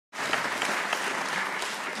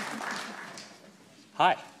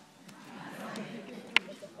Hi.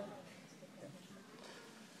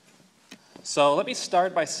 So let me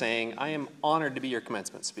start by saying I am honored to be your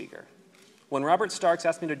commencement speaker. When Robert Starks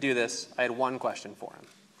asked me to do this, I had one question for him.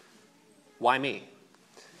 Why me?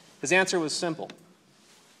 His answer was simple,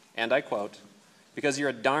 and I quote, "Because you're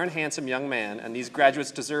a darn handsome young man, and these graduates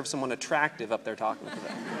deserve someone attractive up there talking to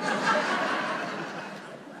them."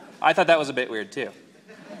 I thought that was a bit weird too.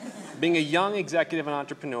 Being a young executive and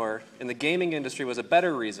entrepreneur in the gaming industry was a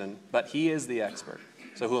better reason, but he is the expert,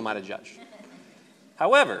 so who am I to judge?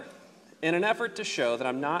 However, in an effort to show that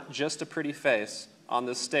I'm not just a pretty face on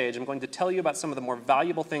this stage, I'm going to tell you about some of the more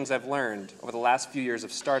valuable things I've learned over the last few years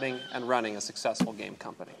of starting and running a successful game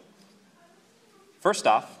company. First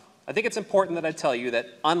off, I think it's important that I tell you that,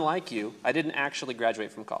 unlike you, I didn't actually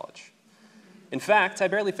graduate from college. In fact, I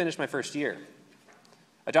barely finished my first year.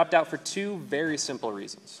 I dropped out for two very simple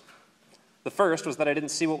reasons. The first was that I didn't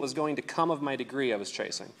see what was going to come of my degree I was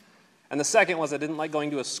chasing. And the second was I didn't like going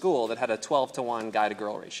to a school that had a 12-to-1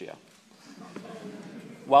 guy-to-girl ratio.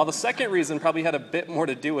 While the second reason probably had a bit more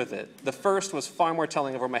to do with it, the first was far more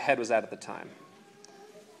telling of where my head was at the time.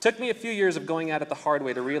 It took me a few years of going at it the hard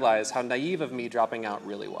way to realize how naive of me dropping out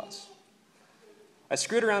really was. I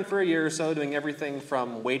screwed around for a year or so, doing everything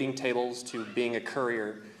from waiting tables to being a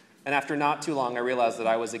courier, and after not too long, I realized that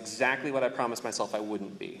I was exactly what I promised myself I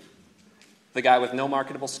wouldn't be. The guy with no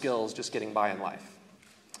marketable skills, just getting by in life.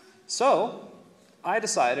 So, I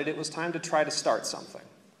decided it was time to try to start something.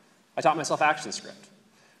 I taught myself ActionScript,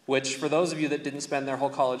 which, for those of you that didn't spend their whole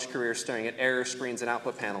college career staring at error screens and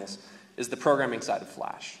output panels, is the programming side of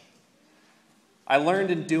Flash. I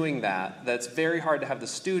learned in doing that it's very hard to have the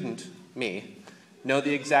student, me, know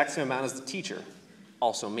the exact same amount as the teacher,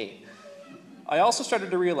 also me. I also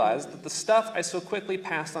started to realize that the stuff I so quickly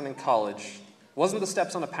passed on in college wasn't the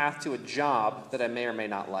steps on a path to a job that I may or may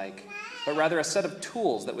not like, but rather a set of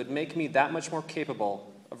tools that would make me that much more capable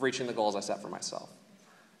of reaching the goals I set for myself.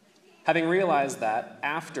 Having realized that,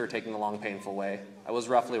 after taking the long, painful way, I was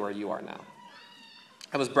roughly where you are now.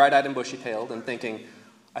 I was bright-eyed and bushy-tailed and thinking,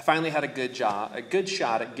 I finally had a good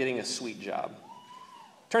shot at getting a sweet job.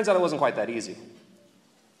 Turns out it wasn't quite that easy.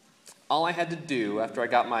 All I had to do after I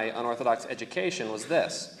got my unorthodox education was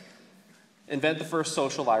this: invent the first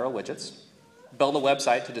social viral widgets, build a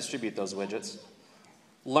website to distribute those widgets,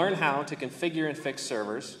 learn how to configure and fix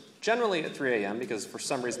servers, generally at 3 a.m. because for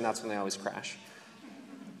some reason that's when they always crash,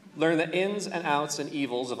 learn the ins and outs and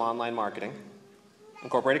evils of online marketing,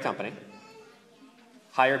 incorporate a company,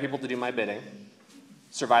 hire people to do my bidding,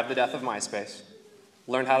 survive the death of MySpace,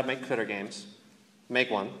 learn how to make Twitter games, make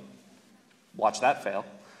one, watch that fail,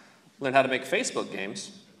 learn how to make Facebook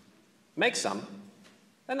games, make some,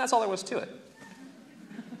 and that's all there was to it.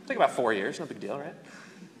 Took about 4 years, no big deal, right?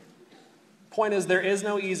 Point is, there is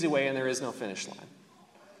no easy way and there is no finish line.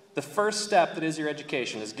 The first step that is your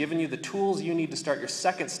education has given you the tools you need to start your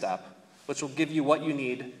second step, which will give you what you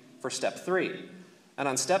need for step 3. And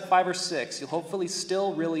on step 5 or 6, you'll hopefully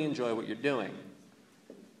still really enjoy what you're doing.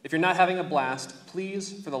 If you're not having a blast,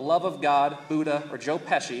 please, for the love of God, Buddha, or Joe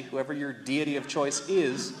Pesci, whoever your deity of choice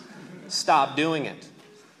is, stop doing it.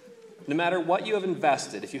 No matter what you have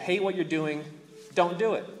invested, if you hate what you're doing, don't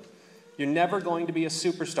do it. You're never going to be a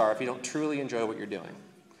superstar if you don't truly enjoy what you're doing.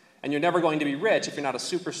 And you're never going to be rich if you're not a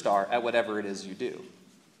superstar at whatever it is you do.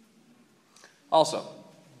 Also,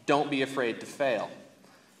 don't be afraid to fail.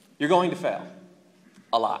 You're going to fail.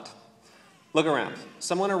 A lot. Look around.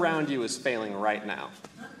 Someone around you is failing right now.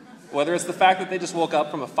 Whether it's the fact that they just woke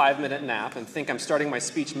up from a 5-minute nap and think I'm starting my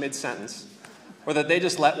speech mid-sentence, or that they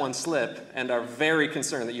just let one slip and are very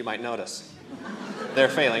concerned that you might notice. They're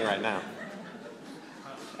failing right now.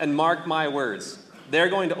 And mark my words, they're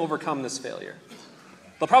going to overcome this failure.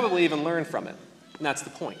 They'll probably even learn from it, and that's the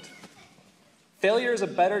point. Failure is a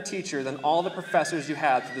better teacher than all the professors you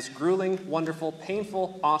had through this grueling, wonderful,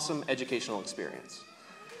 painful, awesome educational experience.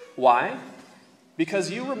 Why? Because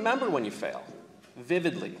you remember when you fail,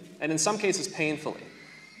 vividly, and in some cases painfully.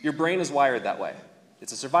 Your brain is wired that way.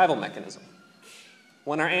 It's a survival mechanism.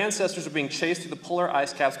 When our ancestors were being chased through the polar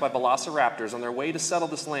ice caps by velociraptors on their way to settle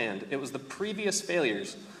this land, it was the previous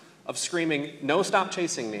failures of screaming, "No, stop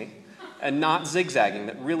chasing me," and not zigzagging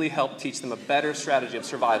that really helped teach them a better strategy of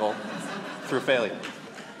survival through failure.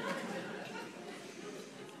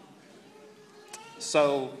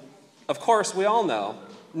 So, of course, we all know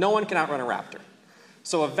no one can outrun a raptor.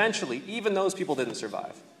 So eventually, even those people didn't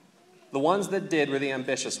survive. The ones that did were the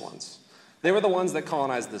ambitious ones. They were the ones that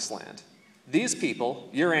colonized this land. These people,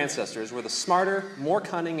 your ancestors, were the smarter, more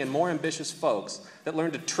cunning, and more ambitious folks that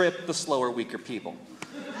learned to trip the slower, weaker people.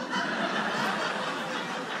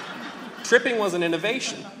 Tripping was an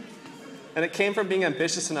innovation. And it came from being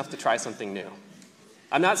ambitious enough to try something new.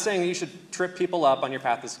 I'm not saying that you should trip people up on your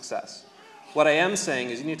path to success. What I am saying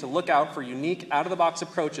is you need to look out for unique, out-of-the-box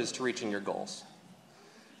approaches to reaching your goals.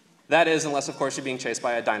 That is, unless, of course, you're being chased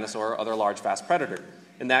by a dinosaur or other large, fast predator.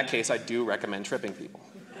 In that case, I do recommend tripping people.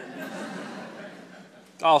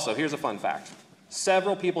 Also, here's a fun fact.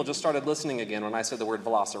 Several people just started listening again when I said the word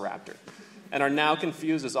velociraptor, and are now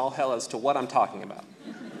confused as all hell as to what I'm talking about.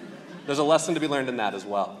 There's a lesson to be learned in that as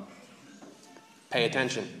well. Pay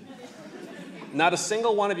attention. Not a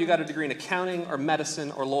single one of you got a degree in accounting or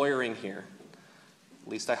medicine or lawyering here. At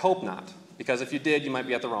least I hope not, because if you did, you might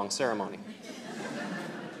be at the wrong ceremony.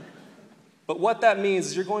 But what that means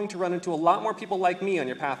is you're going to run into a lot more people like me on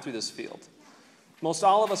your path through this field. Most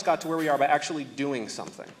all of us got to where we are by actually doing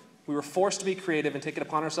something. We were forced to be creative and take it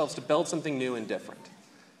upon ourselves to build something new and different.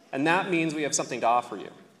 And that means we have something to offer you.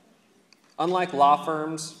 Unlike law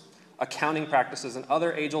firms, accounting practices, and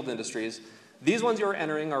other age-old industries, these ones you're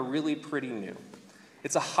entering are really pretty new.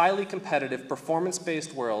 It's a highly competitive,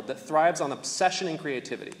 performance-based world that thrives on obsession and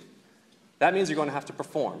creativity. That means you're going to have to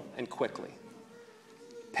perform, and quickly.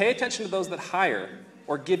 Pay attention to those that hire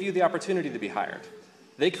or give you the opportunity to be hired.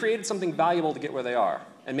 They created something valuable to get where they are.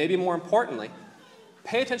 And maybe more importantly,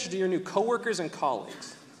 pay attention to your new coworkers and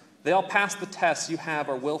colleagues. They all passed the tests you have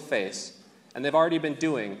or will face, and they've already been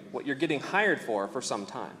doing what you're getting hired for some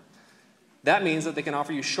time. That means that they can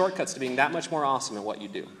offer you shortcuts to being that much more awesome at what you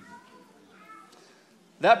do.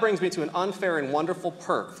 That brings me to an unfair and wonderful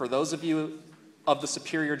perk for those of you of the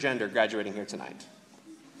superior gender graduating here tonight.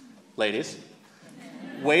 Ladies,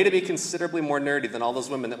 way to be considerably more nerdy than all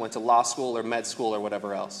those women that went to law school or med school or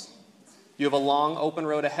whatever else. You have a long, open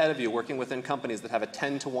road ahead of you working within companies that have a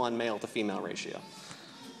 10-to-1 male-to-female ratio.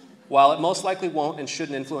 While it most likely won't and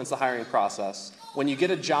shouldn't influence the hiring process, when you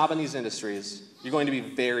get a job in these industries, you're going to be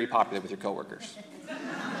very popular with your coworkers.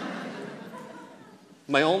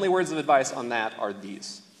 My only words of advice on that are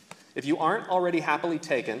these. If you aren't already happily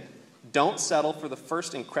taken, don't settle for the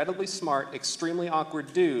first incredibly smart, extremely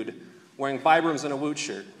awkward dude wearing vibrams and a Woot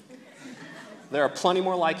shirt. There are plenty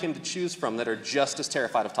more like him to choose from that are just as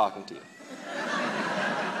terrified of talking to you.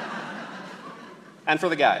 And for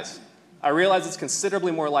the guys, I realize it's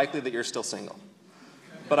considerably more likely that you're still single.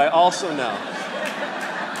 But I also know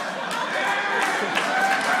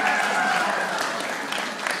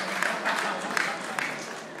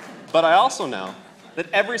that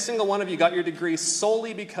every single one of you got your degree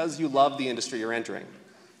solely because you love the industry you're entering.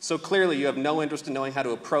 So clearly you have no interest in knowing how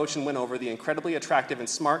to approach and win over the incredibly attractive and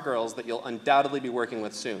smart girls that you'll undoubtedly be working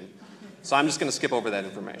with soon. So I'm just going to skip over that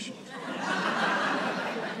information.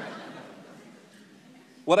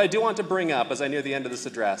 What I do want to bring up as I near the end of this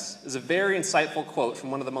address is a very insightful quote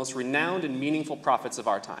from one of the most renowned and meaningful prophets of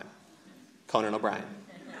our time, Conan O'Brien.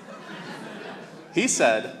 He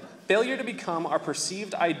said, "Failure to become our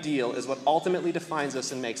perceived ideal is what ultimately defines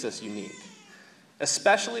us and makes us unique.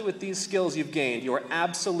 Especially with these skills you've gained, you are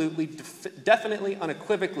absolutely, definitely,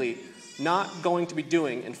 unequivocally not going to be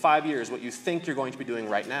doing in 5 years what you think you're going to be doing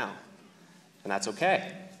right now. And that's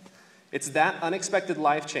okay. It's that unexpected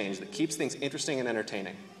life change that keeps things interesting and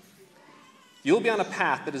entertaining. You'll be on a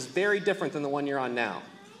path that is very different than the one you're on now.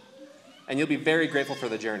 And you'll be very grateful for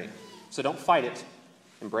the journey. So don't fight it,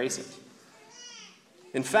 embrace it.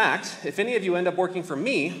 In fact, if any of you end up working for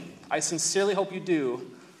me, I sincerely hope you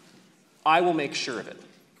do. I will make sure of it,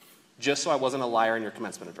 just so I wasn't a liar in your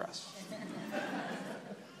commencement address."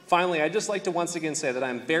 Finally, I'd just like to once again say that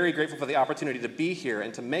I'm very grateful for the opportunity to be here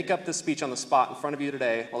and to make up this speech on the spot in front of you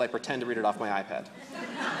today while I pretend to read it off my iPad.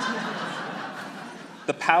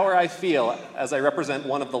 The power I feel as I represent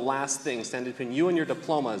one of the last things standing between you and your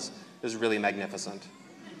diplomas is really magnificent.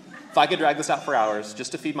 If I could drag this out for hours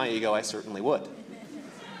just to feed my ego, I certainly would.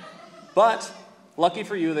 But, lucky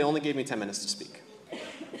for you, they only gave me 10 minutes to speak.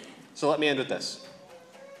 So let me end with this.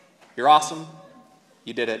 You're awesome.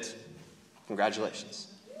 You did it. Congratulations.